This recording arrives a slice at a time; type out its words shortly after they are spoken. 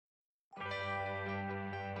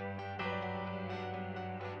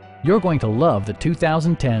You're going to love the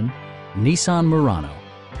 2010 Nissan Murano.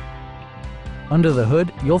 Under the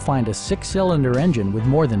hood, you'll find a 6-cylinder engine with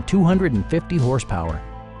more than 250 horsepower.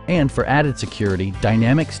 And for added security,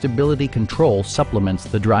 dynamic stability control supplements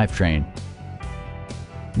the drivetrain.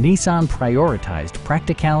 Nissan prioritized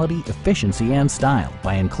practicality, efficiency, and style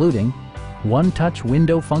by including one-touch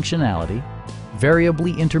window functionality,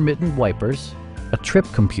 variably intermittent wipers, a trip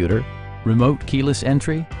computer, remote keyless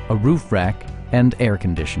entry, a roof rack, and air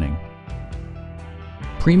conditioning.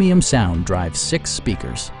 Premium sound drives 6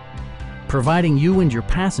 speakers, providing you and your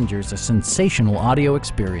passengers a sensational audio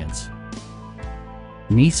experience.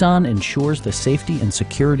 Nissan ensures the safety and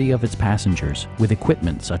security of its passengers with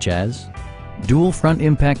equipment such as dual front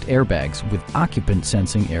impact airbags with occupant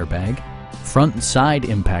sensing airbag, front and side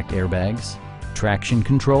impact airbags, traction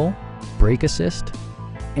control, brake assist,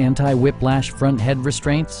 anti-whiplash front head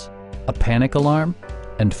restraints, a panic alarm,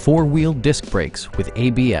 and 4-wheel disc brakes with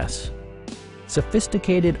ABS.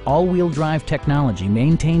 Sophisticated all-wheel drive technology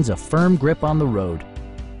maintains a firm grip on the road.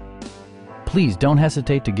 Please don't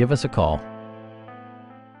hesitate to give us a call.